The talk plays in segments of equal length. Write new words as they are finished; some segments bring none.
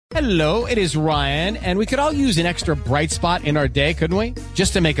Hello, it is Ryan, and we could all use an extra bright spot in our day, couldn't we?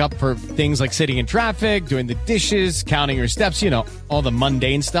 Just to make up for things like sitting in traffic, doing the dishes, counting your steps, all the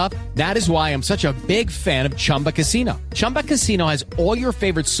mundane stuff. That is why I'm such a big fan of Chumba Casino. Chumba Casino has all your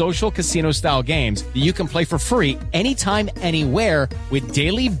favorite social casino-style games that you can play for free anytime, anywhere with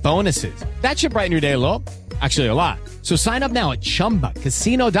daily bonuses. That should brighten your day a little. Actually, a lot. So sign up now at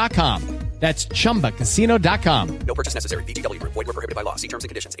ChumbaCasino.com. That's ChumbaCasino.com. No purchase necessary. VGW Group. Void where prohibited by law. See terms and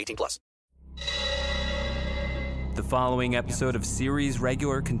conditions. 18+. The following episode of Series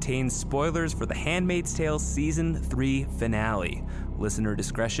Regular contains spoilers for The Handmaid's Tale Season 3 finale. Listener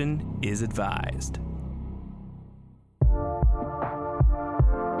discretion is advised.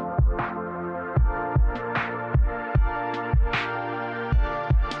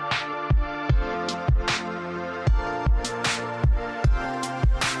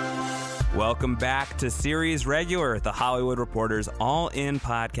 Welcome back to Series Regular, the Hollywood Reporter's all-in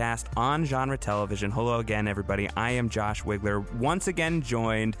podcast on genre television. Hello again, everybody. I am Josh Wigler, once again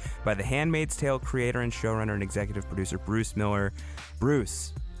joined by The Handmaid's Tale creator and showrunner and executive producer Bruce Miller.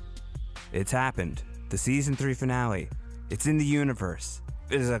 Bruce, it's happened. The Season 3 finale. It's in the universe.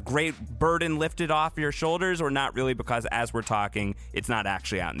 Is a great burden lifted off your shoulders, or not really, because as we're talking, it's not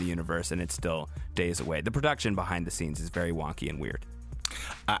actually out in the universe and it's still days away. The production behind the scenes is very wonky and weird.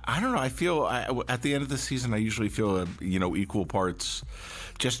 I don't know. I feel at the end of the season, I usually feel, equal parts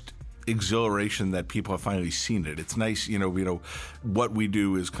just exhilaration that people have finally seen it. It's nice, what we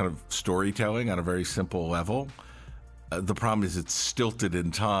do is kind of storytelling on a very simple level. The problem is it's stilted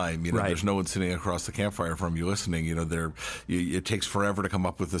in time. Right. There's no one sitting across the campfire from you listening. It takes forever to come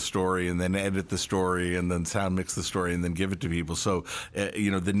up with the story and then edit the story and then sound mix the story and then give it to people. So,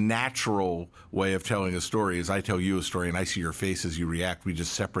 the natural way of telling a story is I tell you a story and I see your face as you react. We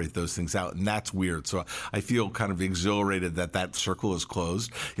just separate those things out, and that's weird. So I feel kind of exhilarated that circle is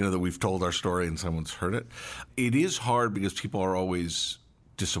closed, that we've told our story and someone's heard it. It is hard because people are always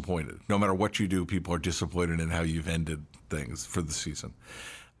disappointed. No matter what you do, people are disappointed in how you've ended things for the season.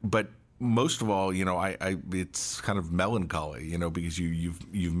 But most of all, it's kind of melancholy, because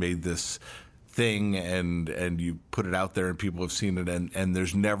you've made this thing and you put it out there and people have seen it, and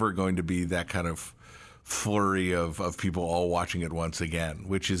there's never going to be that kind of flurry of people all watching it once again,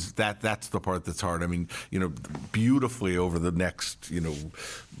 which is that's the part that's hard. I mean, beautifully over the next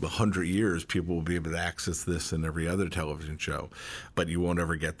 100 years, people will be able to access this and every other television show, but you won't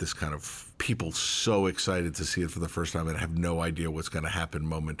ever get this kind of people so excited to see it for the first time and have no idea what's going to happen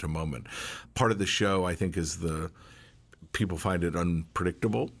moment to moment. Part of the show, I think, is people find it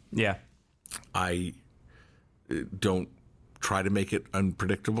unpredictable. Yeah. I don't try to make it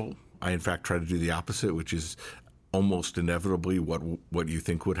unpredictable. I, in fact, try to do the opposite, which is almost inevitably what you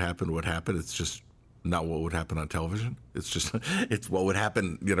think would happen would happen. It's just not what would happen on television. It's what would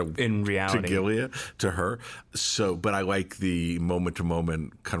happen, in reality, to Gilead, to her. So, but I like the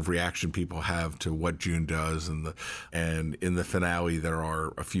moment-to-moment kind of reaction people have to what June does, and in the finale there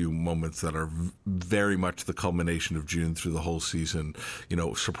are a few moments that are very much the culmination of June through the whole season.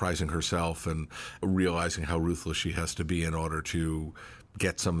 Surprising herself and realizing how ruthless she has to be in order to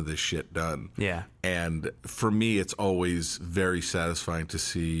get some of this shit done. Yeah. And for me, it's always very satisfying to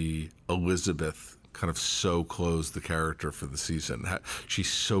see Elizabeth kind of so close the character for the season. She's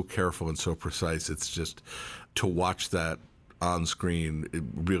so careful and so precise. It's just to watch that on screen, it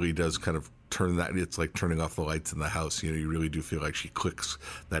really does kind of turn that. It's like turning off the lights in the house. You really do feel like she clicks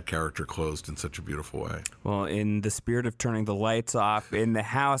that character closed in such a beautiful way. Well, in the spirit of turning the lights off in the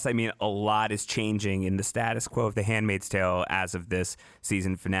house, I mean, a lot is changing in the status quo of The Handmaid's Tale as of this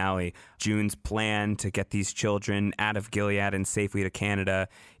season finale. June's plan to get these children out of Gilead and safely to Canada,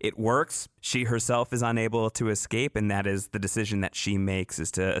 it works. She herself is unable to escape, and that is the decision that she makes,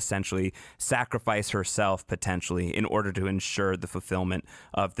 is to essentially sacrifice herself potentially in order to ensure the fulfillment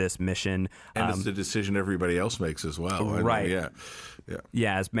of this mission. And it's the decision everybody else makes as well. Right.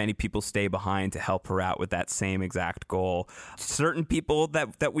 Yeah, as many people stay behind to help her out with that same exact goal. Certain people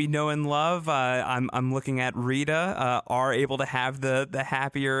that we know and love, I'm looking at Rita, are able to have the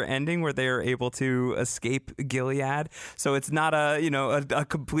happier ending where they are able to escape Gilead. So it's not a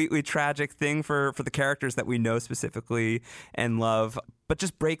completely tragic thing for the characters that we know specifically and love. But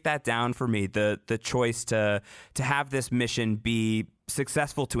just break that down for me, the choice to have this mission be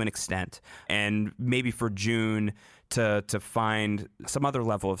successful to an extent, and maybe for June to find some other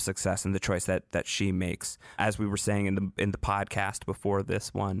level of success in the choice that she makes. As we were saying in the podcast before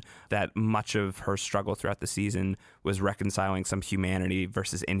this one, that much of her struggle throughout the season was reconciling some humanity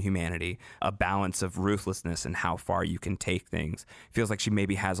versus inhumanity, a balance of ruthlessness and how far you can take things. Feels like she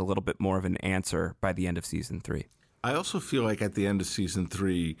maybe has a little bit more of an answer by the end of season 3. I also feel like at the end of season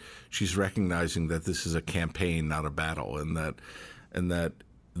 3, she's recognizing that this is a campaign, not a battle, and that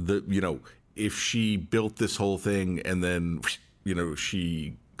if she built this whole thing and then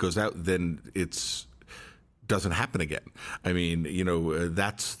she goes out, then it's doesn't happen again. I mean,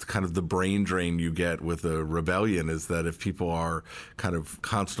 that's kind of the brain drain you get with a rebellion, is that if people are kind of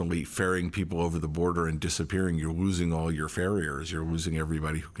constantly ferrying people over the border and disappearing, you're losing all your farriers. You're losing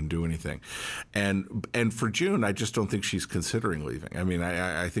everybody who can do anything. And for June, I just don't think she's considering leaving. I mean,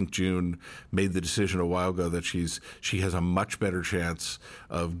 I think June made the decision a while ago that she has a much better chance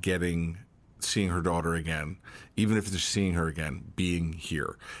of seeing her daughter again, even if they're seeing her again, being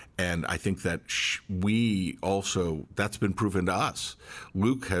here. And I think that that's been proven to us.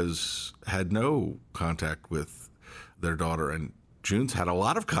 Luke has had no contact with their daughter, and June's had a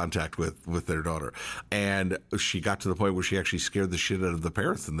lot of contact with their daughter. And she got to the point where she actually scared the shit out of the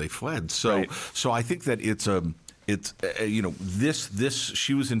parents and they fled. So, right. So I think that it's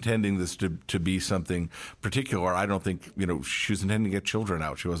she was intending this to be something particular. I don't think, she was intending to get children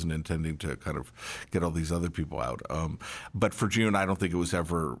out. She wasn't intending to kind of get all these other people out. But for June, I don't think it was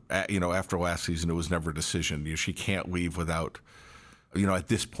ever, after last season, it was never a decision. She can't leave without, at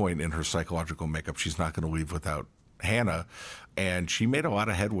this point in her psychological makeup, she's not going to leave without Hannah. And she made a lot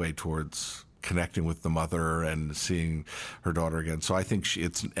of headway towards connecting with the mother and seeing her daughter again. So I think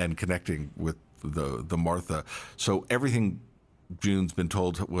and connecting with the Martha. So everything June's been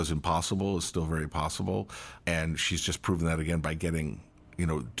told was impossible is still very possible. And she's just proven that again by getting,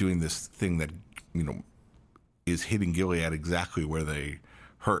 doing this thing that, is hitting Gilead exactly where they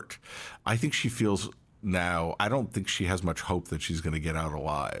hurt. I think she feels now, I don't think she has much hope that she's going to get out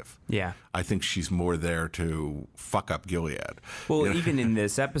alive. Yeah. I think she's more there to fuck up Gilead. Well, even in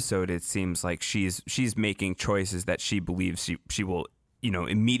this episode, it seems like she's making choices that she believes she will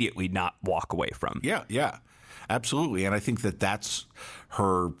immediately not walk away from. Yeah, absolutely. And I think that's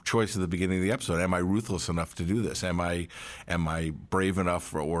her choice at the beginning of the episode. Am I ruthless enough to do this? Am I brave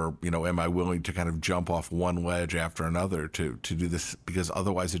enough, or am I willing to kind of jump off one ledge after another to do this? Because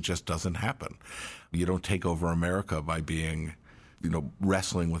otherwise it just doesn't happen. You don't take over America by being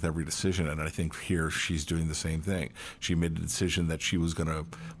wrestling with every decision. And I think here she's doing the same thing. She made a decision that she was going to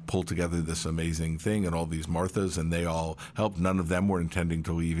pull together this amazing thing and all these Marthas, and they all helped. None of them were intending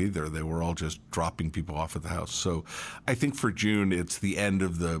to leave either. They were all just dropping people off at the house. So I think for June, it's the end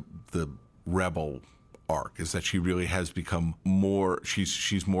of the rebel arc, is that she really has become more,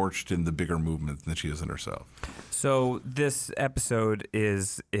 she's more interested in the bigger movement than she is in herself. So this episode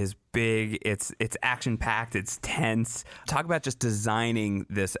is big. It's action packed. It's tense. Talk about just designing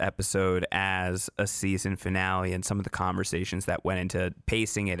this episode as a season finale and some of the conversations that went into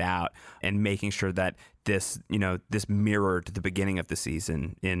pacing it out and making sure that this mirrored the beginning of the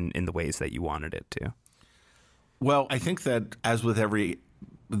season in the ways that you wanted it to. Well, I think that as with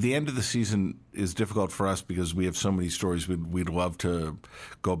the end of the season is difficult for us because we have so many stories we'd love to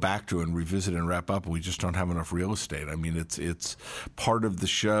go back to and revisit and wrap up, and we just don't have enough real estate. I mean, it's part of the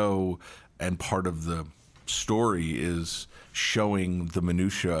show and part of the story is showing the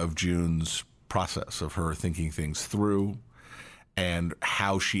minutia of June's process, of her thinking things through and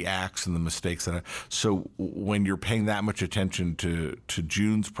how she acts and the mistakes that. So when you're paying that much attention to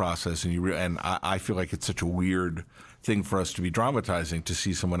June's process, and I feel like it's such a weird thing for us to be dramatizing, to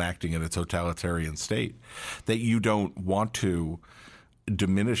see someone acting in a totalitarian state, that you don't want to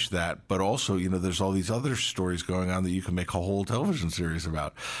diminish that. But also, there's all these other stories going on that you can make a whole television series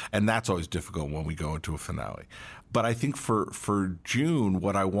about. And that's always difficult when we go into a finale. But I think for June,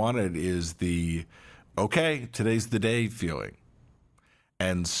 what I wanted is okay, today's the day feeling.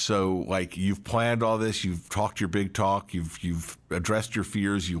 And so, you've planned all this, you've talked your big talk, you've addressed your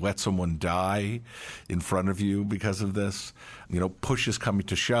fears, you let someone die in front of you because of this. Push is coming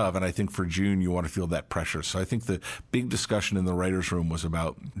to shove, and I think for June, you want to feel that pressure. So I think the big discussion in the writers' room was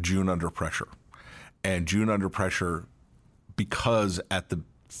about June under pressure. And June under pressure because at the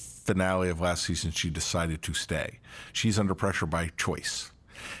finale of last season, she decided to stay. She's under pressure by choice.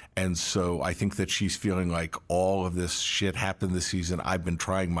 And so I think that she's feeling like all of this shit happened this season. I've been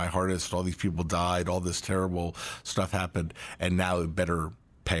trying my hardest. All these people died. All this terrible stuff happened. And now it better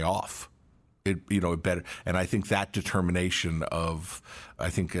pay off. It better. And I think that determination Lawrence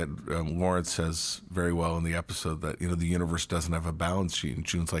says very well in the episode that, the universe doesn't have a balance sheet. And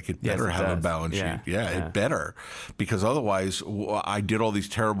June's like, it better have a balance sheet. Yeah, it better. Because otherwise, I did all these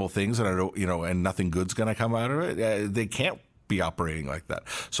terrible things and I don't, and nothing good's going to come out of it. They can't be operating like that.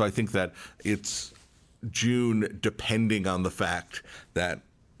 So I think that it's June depending on the fact that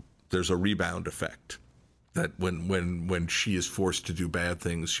there's a rebound effect. that when she is forced to do bad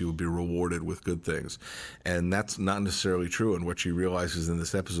things, she will be rewarded with good things. And that's not necessarily true. And what she realizes in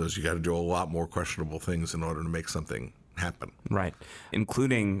this episode is you got to do a lot more questionable things in order to make something happen. Right.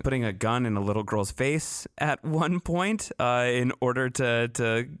 Including putting a gun in a little girl's face at one point in order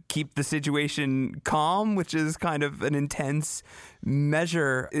to keep the situation calm, which is kind of an intense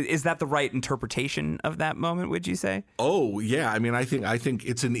measure. Is that the right interpretation of that moment, would you say? Oh, yeah. I mean, I think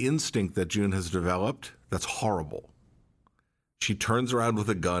it's an instinct that June has developed that's horrible. She turns around with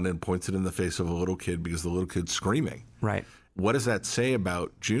a gun and points it in the face of a little kid because the little kid's screaming. Right. What does that say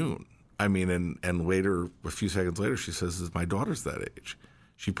about June? I mean, and later, a few seconds later, she says, my daughter's that age.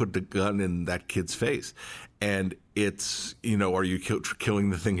 She put the gun in that kid's face. And it's, are you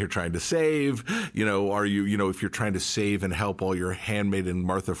killing the thing you're trying to save? Are you, if you're trying to save and help all your Handmaid and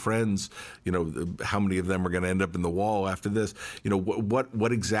Martha friends, how many of them are going to end up in the wall after this?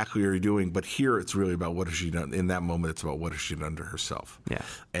 What exactly are you doing? But here it's really about what has she done. In that moment, it's about what has she done to herself. Yeah.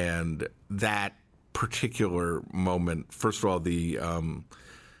 And that particular moment, first of all, the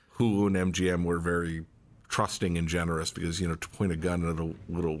Hulu and MGM were very trusting and generous because, to point a gun at a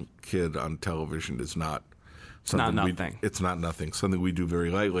little kid on television is not something it's not nothing. Something we do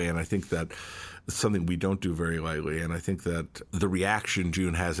very lightly, and I think that it's something we don't do very lightly. And I think that the reaction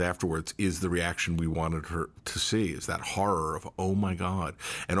June has afterwards is the reaction we wanted her to see, is that horror of, oh my God.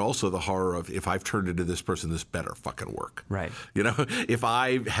 And also the horror of, if I've turned into this person, this better fucking work. Right. If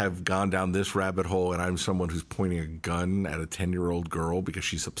I have gone down this rabbit hole and I'm someone who's pointing a gun at a 10-year-old girl because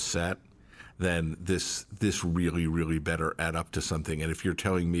she's upset, then this really, really better add up to something. And if you're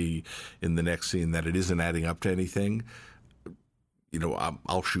telling me in the next scene that it isn't adding up to anything,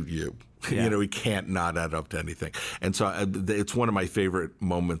 I'll shoot you. Yeah. He can't not add up to anything. And so it's one of my favorite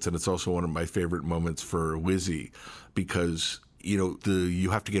moments, and it's also one of my favorite moments for Lizzie because, you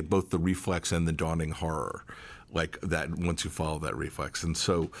have to get both the reflex and the dawning horror. Like that, once you follow that reflex. And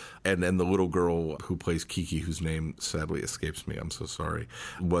so, and the little girl who plays Kiki, whose name sadly escapes me, I'm so sorry,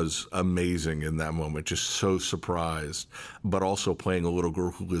 was amazing in that moment, just so surprised, but also playing a little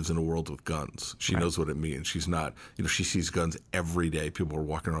girl who lives in a world with guns. She knows what it means. She's not, she sees guns every day. People are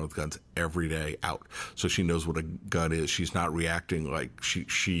walking around with guns every day out. So she knows what a gun is. She's not reacting like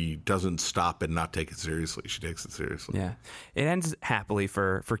she doesn't stop and not take it seriously. She takes it seriously. Yeah. It ends happily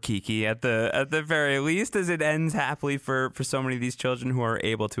for Kiki at the very least, as it ends happily for so many of these children who are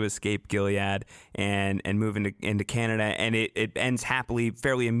able to escape Gilead and move into Canada, and it ends happily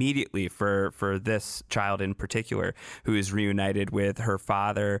fairly immediately for this child in particular, who is reunited with her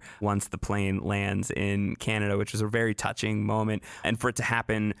father once the plane lands in Canada, which is a very touching moment. And for it to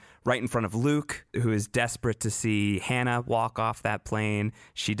happen right in front of Luke, who is desperate to see Hannah walk off that plane.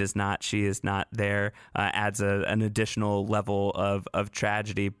 She is not there, adds an additional level of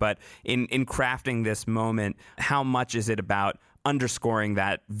tragedy. But in crafting this moment, how much is it about underscoring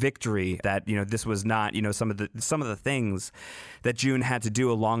that victory, that this was not some of the things that June had to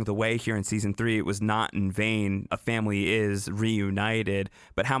do along the way here in season 3. It was not in vain. A family is reunited,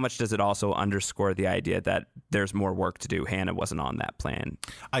 but how much does it also underscore the idea that there's more work to do? Hannah wasn't on that plan.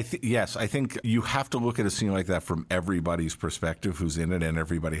 Yes, I think you have to look at a scene like that from everybody's perspective who's in it, and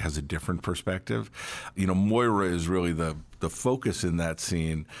everybody has a different perspective. Moira is really the focus in that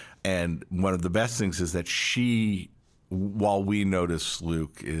scene, and one of the best things is that while we notice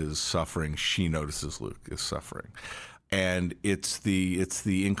Luke is suffering, she notices Luke is suffering. And it's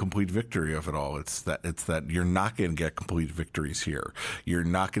the incomplete victory of it all. It's that you're not going to get complete victories here. You're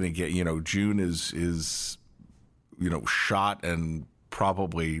not going to get, June is shot and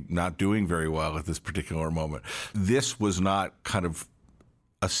probably not doing very well at this particular moment. This was not kind of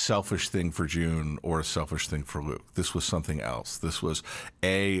a selfish thing for June or a selfish thing for Luke. This was something else. This was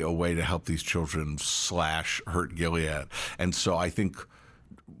a way to help these children / hurt Gilead. And so I think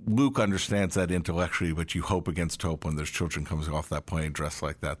Luke understands that intellectually, but you hope against hope when there's children coming off that plane dressed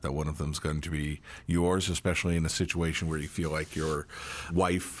like that one of them's going to be yours, especially in a situation where you feel like your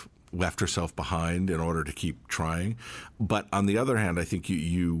wife left herself behind in order to keep trying. But on the other hand, I think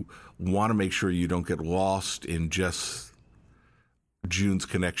you want to make sure you don't get lost in just June's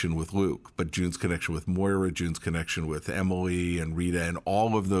connection with Luke, but June's connection with Moira, June's connection with Emily and Rita, and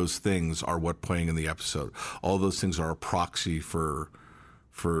all of those things are what playing in the episode. All those things are a proxy for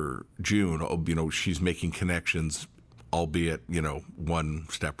June. She's making connections, albeit, one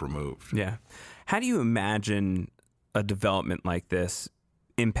step removed. Yeah. How do you imagine a development like this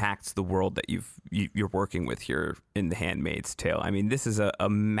impacts the world that you're working with here in The Handmaid's Tale. I mean, this is a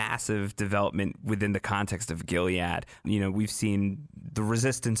massive development within the context of Gilead. You know, we've seen the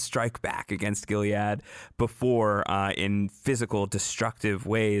resistance strike back against Gilead before in physical, destructive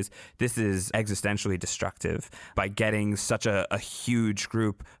ways. This is existentially destructive by getting such a huge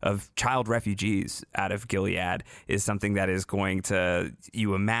group of child refugees out of Gilead is something that is going to,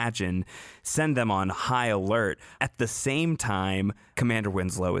 you imagine, send them on high alert. At the same time, Commander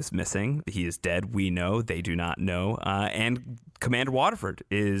Winslow is missing. He is dead. We know. They do not know. And Commander Waterford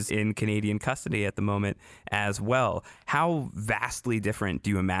is in Canadian custody at the moment as well. How vastly different do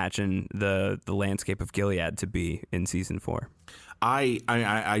you imagine the landscape of Gilead to be in season 4?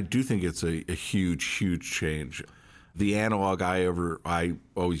 I do think it's a huge change. The analog I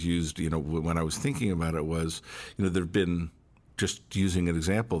always used, when I was thinking about it was, there've been, just using an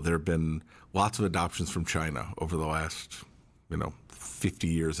example, there have been lots of adoptions from China over the last, 50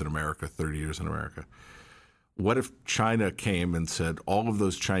 years in America, 30 years in America. What if China came and said, all of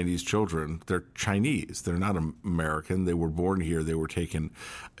those Chinese children, they're Chinese, they're not American, they were born here, they were taken,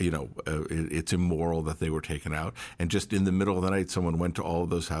 it's immoral that they were taken out. And just in the middle of the night, someone went to all of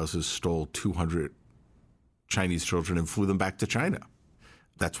those houses, stole 200 Chinese children and flew them back to China.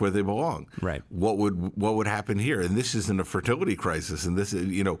 That's where they belong. Right. What would happen here? And this isn't a fertility crisis. And this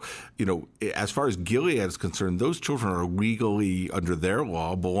is, as far as Gilead is concerned, those children are legally, under their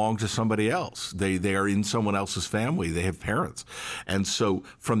law, belong to somebody else. They are in someone else's family. They have parents. And so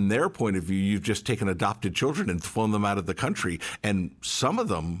from their point of view, you've just taken adopted children and flown them out of the country. And some of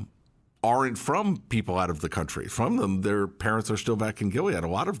them aren't from people out of the country. From them, their parents are still back in Gilead, a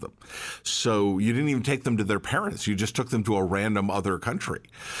lot of them. So you didn't even take them to their parents. You just took them to a random other country.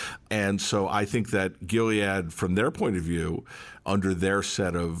 And so I think that Gilead, from their point of view, under their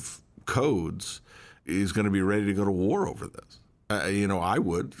set of codes, is going to be ready to go to war over this. I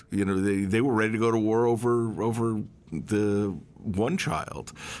would. They were ready to go to war over the one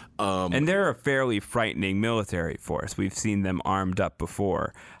child. And they're a fairly frightening military force. We've seen them armed up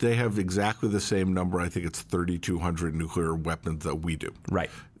before. They have exactly the same number. I think it's 3,200 nuclear weapons that we do. Right.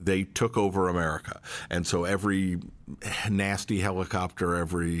 They took over America. And so every nasty helicopter,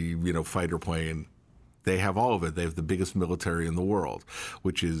 every, fighter plane, they have all of it. They have the biggest military in the world,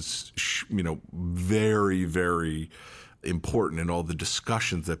 which is, very, very important in all the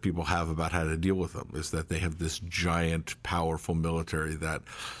discussions that people have about how to deal with them, is that they have this giant, powerful military that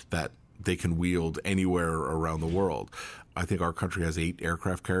they can wield anywhere around the world. I think our country has 8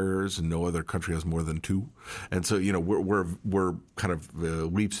 aircraft carriers, and no other country has more than 2. And so, we're kind of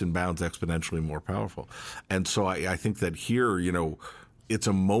leaps and bounds exponentially more powerful. And so I think that here, it's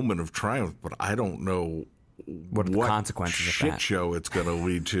a moment of triumph, but I don't know what are the consequences of that shit show it's going to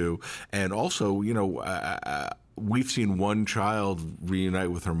lead to. And also, we've seen one child reunite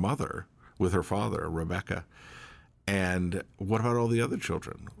with her father, Rebecca. And what about all the other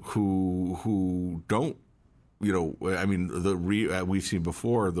children who don't? We've seen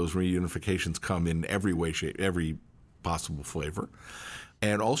before those reunifications come in every way, shape, every possible flavor.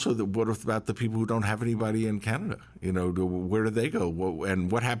 And also, what about the people who don't have anybody in Canada? Where do they go?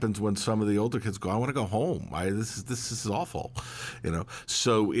 And what happens when some of the older kids go, I want to go home. This is awful.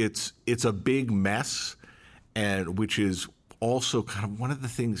 So it's a big mess, and which is also kind of one of the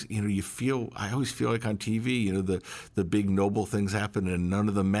things, I always feel like on TV, the big noble things happen and none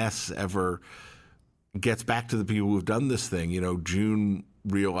of the mess ever gets back to the people who've done this thing. June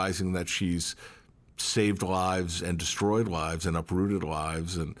realizing that she's saved lives and destroyed lives and uprooted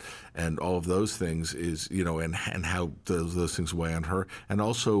lives and all of those things is, and how those things weigh on her. And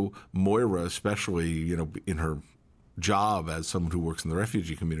also Moira, especially, in her job as someone who works in the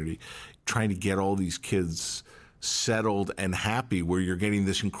refugee community, trying to get all these kids settled and happy, where you're getting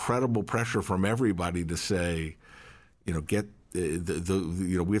this incredible pressure from everybody to say, get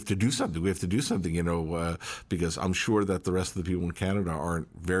we have to do something. We have to do something, because I'm sure that the rest of the people in Canada aren't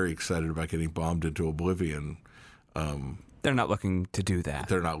very excited about getting bombed into oblivion. They're not looking to do that.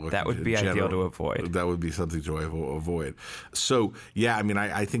 They're not looking. That would be ideal to avoid. That would be something to avoid. So, yeah,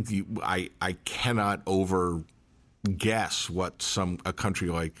 I think I cannot over guess what a country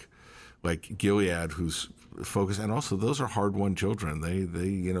like Gilead, who's focused, and also those are hard-won children.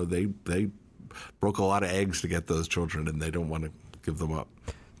 They broke a lot of eggs to get those children, and they don't want to give them up.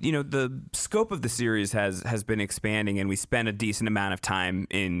 The scope of the series has been expanding, and we spent a decent amount of time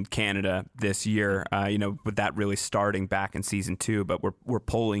in Canada this year, with that really starting back in season 2, but we're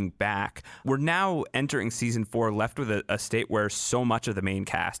pulling back. We're now entering season 4, left with a state where so much of the main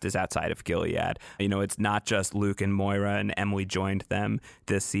cast is outside of Gilead. It's not just Luke and Moira, and Emily joined them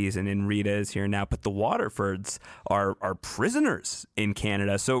this season, and Rita is here now, but the Waterfords are prisoners in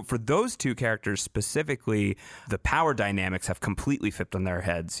Canada. So for those two characters specifically, the power dynamics have completely flipped on their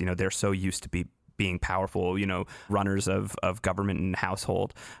heads. They're so used to being powerful, runners of government and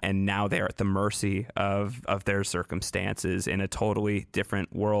household. And now they're at the mercy of their circumstances in a totally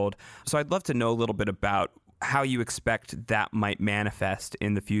different world. So I'd love to know a little bit about how you expect that might manifest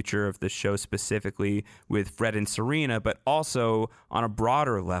in the future of the show, specifically with Fred and Serena, but also on a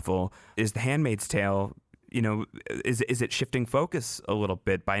broader level. Is The Handmaid's Tale, is it shifting focus a little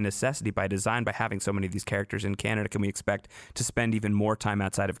bit by necessity, by design, by having so many of these characters in Canada? Can we expect to spend even more time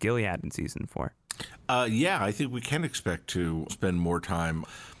outside of Gilead in season 4? Yeah, I think we can expect to spend more time.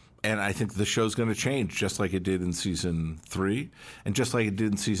 And I think the show's going to change, just like it did in season 3, and just like it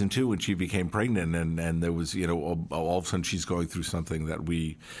did in season 2 when she became pregnant, and there was, all of a sudden she's going through something that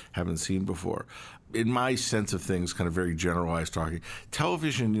we haven't seen before. In my sense of things, kind of very generalized talking,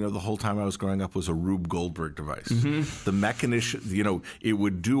 television, the whole time I was growing up was a Rube Goldberg device. Mm-hmm. The mechanism, it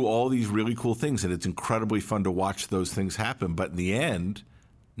would do all these really cool things, and it's incredibly fun to watch those things happen. But in the end,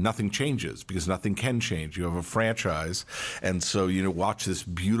 nothing changes because nothing can change. You have a franchise, and so watch this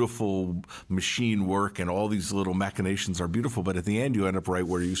beautiful machine work, and all these little machinations are beautiful, but at the end you end up right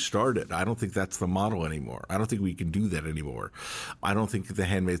where you started. I don't think that's the model anymore. I don't think we can do that anymore. I don't think The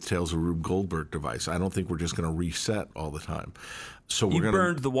Handmaid's Tale is a Rube Goldberg device. I don't think we're just going to reset all the time. So you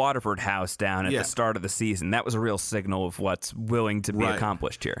burned the Waterford house down at the start of the season. That was a real signal of what's willing to be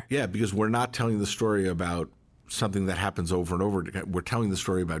accomplished here. Yeah, because we're not telling the story about something that happens over and over. We're telling the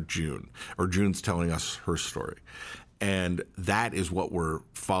story about June, or June's telling us her story. And that is what we're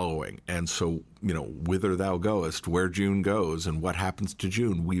following. And so, whither thou goest, where June goes, and what happens to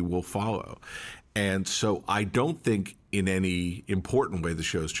June, we will follow. And so I don't think in any important way the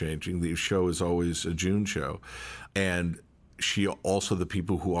show's changing. The show is always a June show. And she also, the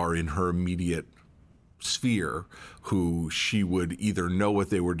people who are in her immediate sphere, who she would either know what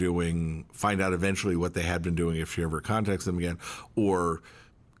they were doing, find out eventually what they had been doing if she ever contacts them again, or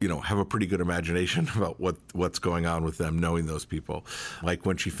have a pretty good imagination about what's going on with them, knowing those people. Like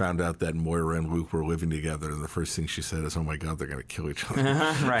when she found out that Moira and Luke were living together, and the first thing she said is, "Oh my God, they're going to kill each other."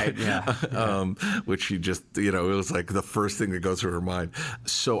 Right, yeah. Which she just, it was like the first thing that goes through her mind.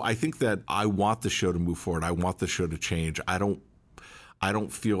 So I think that I want the show to move forward. I want the show to change. I don't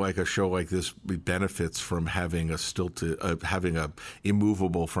feel like a show like this benefits from having having a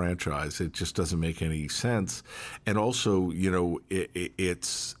immovable franchise. It just doesn't make any sense. And also, you're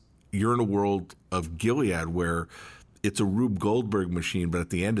in a world of Gilead where it's a Rube Goldberg machine, but at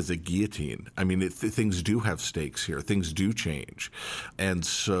the end is a guillotine. I mean, things do have stakes here. Things do change. And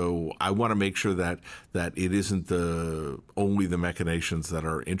so I want to make sure that it isn't only the machinations that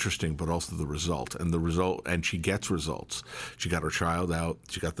are interesting, but also the result. And she gets results. She got her child out.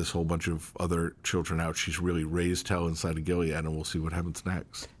 She got this whole bunch of other children out. She's really raised hell inside of Gilead, and we'll see what happens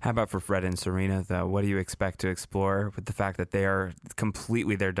next. How about for Fred and Serena, though? What do you expect to explore with the fact that their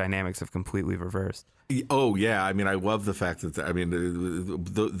dynamics have completely reversed? Oh, yeah. I mean, I love the fact that,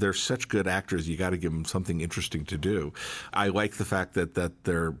 they're such good actors. You got to give them something interesting to do. I like the fact that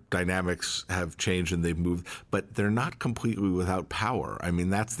their dynamics have changed and they've moved, but they're not completely without power. I mean,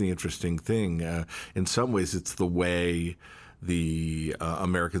 that's the interesting thing. In some ways, it's the way the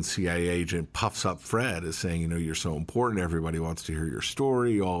American CIA agent puffs up Fred as saying, you're so important. Everybody wants to hear your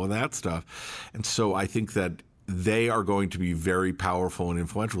story, all of that stuff. And so I think that they are going to be very powerful and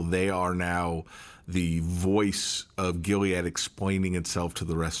influential. They are now the voice of Gilead explaining itself to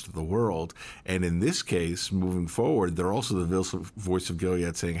the rest of the world. And in this case, moving forward, they're also the voice of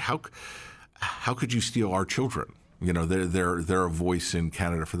Gilead saying, how could you steal our children? They're a voice in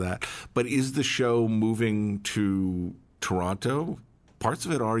Canada for that. But is the show moving to Toronto? Parts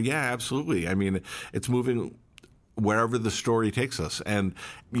of it are, yeah, absolutely. I mean, it's moving wherever the story takes us. And,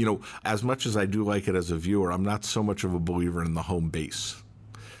 as much as I do like it as a viewer, I'm not so much of a believer in the home base.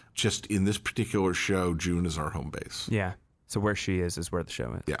 Just in this particular show, June is our home base. Yeah. So where she is where the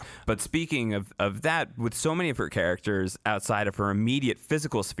show is. Yeah. But speaking of that, with so many of her characters outside of her immediate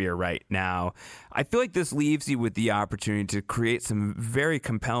physical sphere right now, I feel like this leaves you with the opportunity to create some very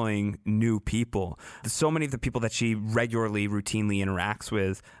compelling new people. So many of the people that she regularly, routinely interacts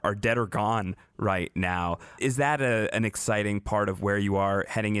with are dead or gone right now. Is that an exciting part of where you are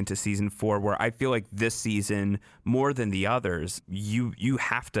heading into season 4, where I feel like this season, more than the others, you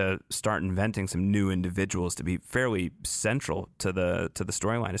have to start inventing some new individuals to be fairly central to the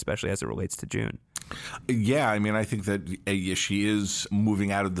storyline, especially as it relates to June? Yeah, I mean, I think that she is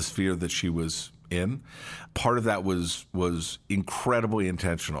moving out of the sphere that she was in. Part of that was incredibly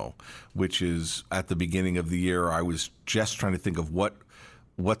intentional, which is at the beginning of the year, I was just trying to think of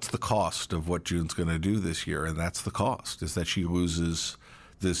what's the cost of what June's going to do this year, and that's the cost, is that she loses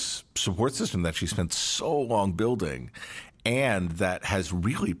this support system that she spent so long building, and that has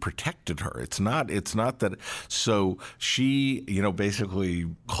really protected her. It's not that. So she, basically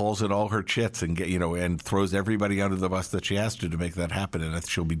calls in all her chits and and throws everybody under the bus that she has to make that happen. And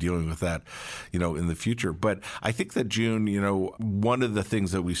she'll be dealing with that, in the future. But I think that June, one of the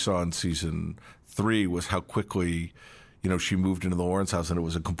things that we saw in season 3 was how quickly, she moved into the Lawrence house, and it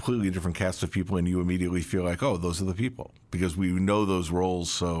was a completely different cast of people, and you immediately feel like, oh, those are the people, because we know those roles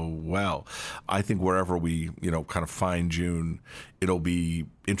so well. I think wherever we, kind of find June, it'll be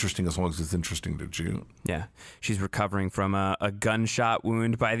interesting as long as it's interesting to June. Yeah. She's recovering from a gunshot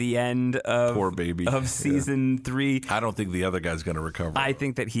wound by the end of, poor baby, of season 3. I don't think the other guy's going to recover. I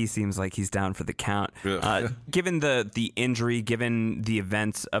think that he seems like he's down for the count. Yeah. Given the injury, given the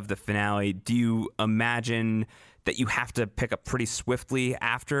events of the finale, do you imagine that you have to pick up pretty swiftly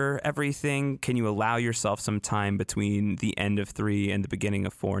after everything? Can you allow yourself some time between the end of 3 and the beginning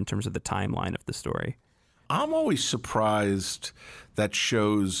of 4 in terms of the timeline of the story? I'm always surprised that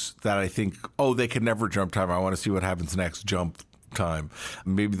shows that I think, they can never jump time. I want to see what happens next. Jump time.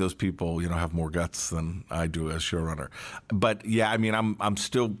 Maybe those people, have more guts than I do as showrunner. But yeah, I mean, I'm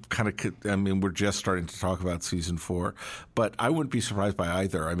still kind of, we're just starting to talk about season 4, but I wouldn't be surprised by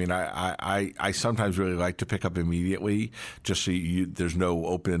either. I mean, I sometimes really like to pick up immediately, just so there's no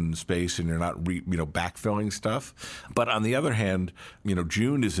open space and you're not backfilling stuff. But on the other hand,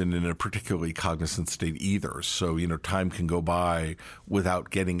 June isn't in a particularly cognizant state either. So, time can go by without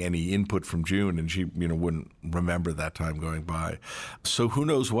getting any input from June, and she, wouldn't remember that time going by. So who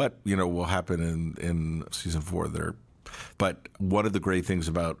knows what, will happen in season 4 there. But one of the great things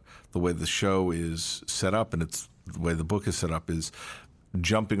about the way the show is set up, and it's the way the book is set up, is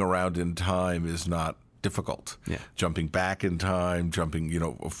jumping around in time is not difficult. Yeah. Jumping back in time, jumping,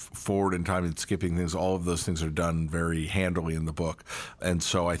 forward in time and skipping things, all of those things are done very handily in the book. And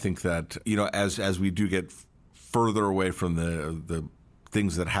so I think that, as we do get further away from the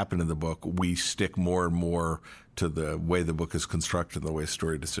things that happen in the book, we stick more and more to the way the book is constructed and the way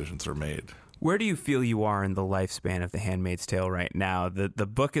story decisions are made. Where do you feel you are in the lifespan of The Handmaid's Tale right now? The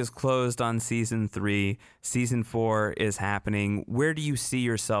book is closed on season 3. Season 4 is happening. Where do you see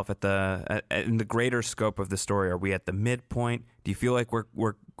yourself in the greater scope of the story? Are we at the midpoint? Do you feel like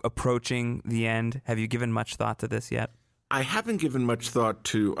we're approaching the end? Have you given much thought to this yet? I haven't given much thought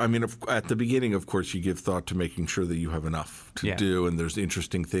to, at the beginning, of course, you give thought to making sure that you have enough to do, and there's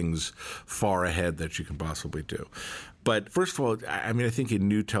interesting things far ahead that you can possibly do. But first of all, I think in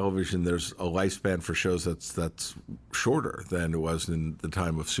new television, there's a lifespan for shows that's shorter than it was in the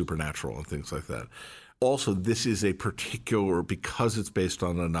time of Supernatural and things like that. Also, this is a particular, because it's based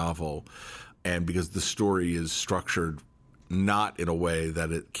on a novel and because the story is structured not in a way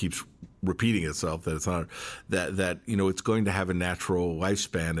that it keeps repeating itself, that it's not that it's going to have a natural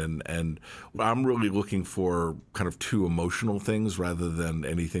lifespan, and I'm really looking for kind of 2 emotional things rather than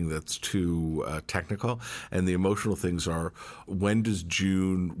anything that's too technical. And the emotional things are, when does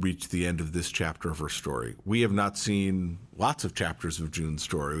June reach the end of this chapter of her story? We have not seen lots of chapters of June's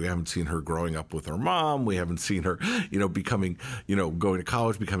story. We haven't seen her growing up with her mom. We haven't seen her, becoming, going to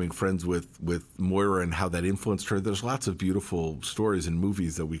college, becoming friends with Moira and how that influenced her. There's lots of beautiful stories and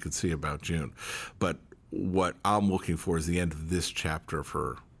movies that we could see about June. But what I'm looking for is the end of this chapter of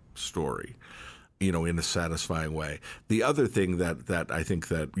her story, in a satisfying way. The other thing that I think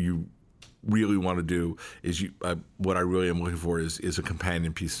that you really want to do is what I really am looking for is a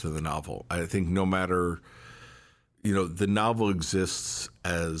companion piece to the novel. I think no matter, the novel exists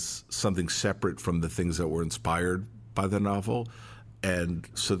as something separate from the things that were inspired by the novel. And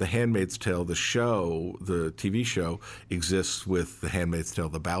so The Handmaid's Tale, the show, the TV show, exists with The Handmaid's Tale,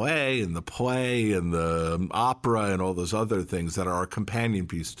 the ballet and the play and the opera and all those other things that are a companion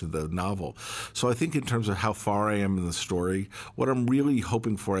piece to the novel. So I think in terms of how far I am in the story, what I'm really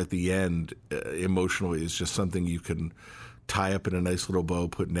hoping for at the end emotionally is just something you can tie up in a nice little bow,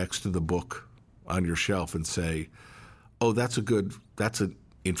 put next to the book on your shelf and say, oh, that's an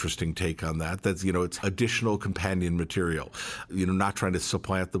interesting take on that. That's, it's additional companion material, not trying to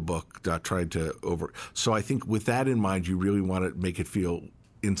supplant the book, not trying to So I think with that in mind, you really want to make it feel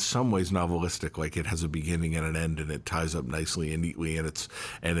in some ways novelistic, like it has a beginning and an end and it ties up nicely and neatly, and it's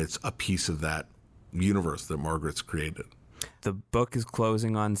a piece of that universe that Margaret's created. The book is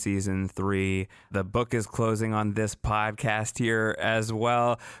closing on season 3. The book is closing on this podcast here as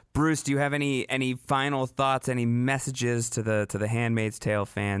well. Bruce, do you have any final thoughts, any messages to the Handmaid's Tale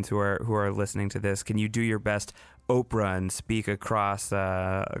fans who are listening to this? Can you do your best Oprah and speak across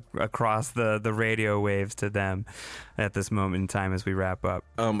the radio waves to them at this moment in time as we wrap up?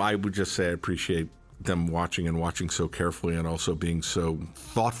 I would just say I appreciate them watching so carefully and also being so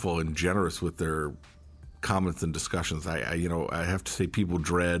thoughtful and generous with their comments and discussions. I have to say people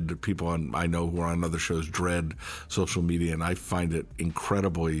I know who are on other shows dread social media, and I find it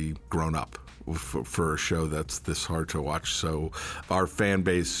incredibly grown up for a show that's this hard to watch. So our fan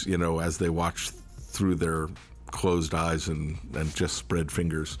base, as they watch through their closed eyes and just spread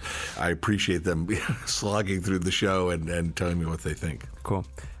fingers, I appreciate them slogging through the show and telling me what they think. Cool.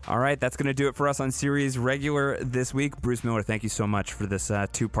 All right, that's going to do it for us on Series Regular this week. Bruce Miller, thank you so much for this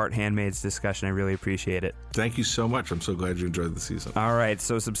 2-part Handmaid's discussion. I really appreciate it. Thank you so much. I'm so glad you enjoyed the season. All right,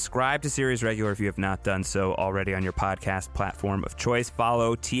 so subscribe to Series Regular if you have not done so already on your podcast platform of choice.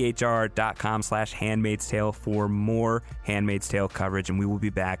 Follow thr.com/Handmaid's Tale for more Handmaid's Tale coverage, and we will be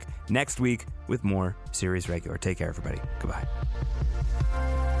back next week with more Series Regular. Take care, everybody. Goodbye.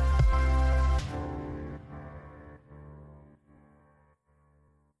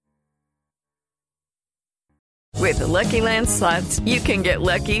 With the Lucky Land Slots, you can get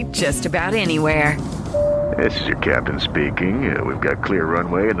lucky just about anywhere. This is your captain speaking. We've got clear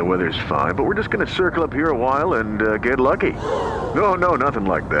runway and the weather's fine, but we're just going to circle up here a while and get lucky. No, nothing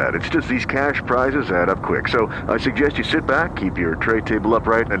like that. It's just these cash prizes add up quick. So I suggest you sit back, keep your tray table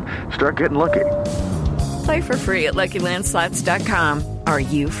upright, and start getting lucky. Play for free at LuckyLandSlots.com. Are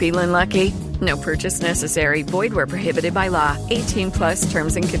you feeling lucky? No purchase necessary. Void where prohibited by law. 18+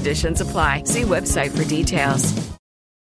 terms and conditions apply. See website for details.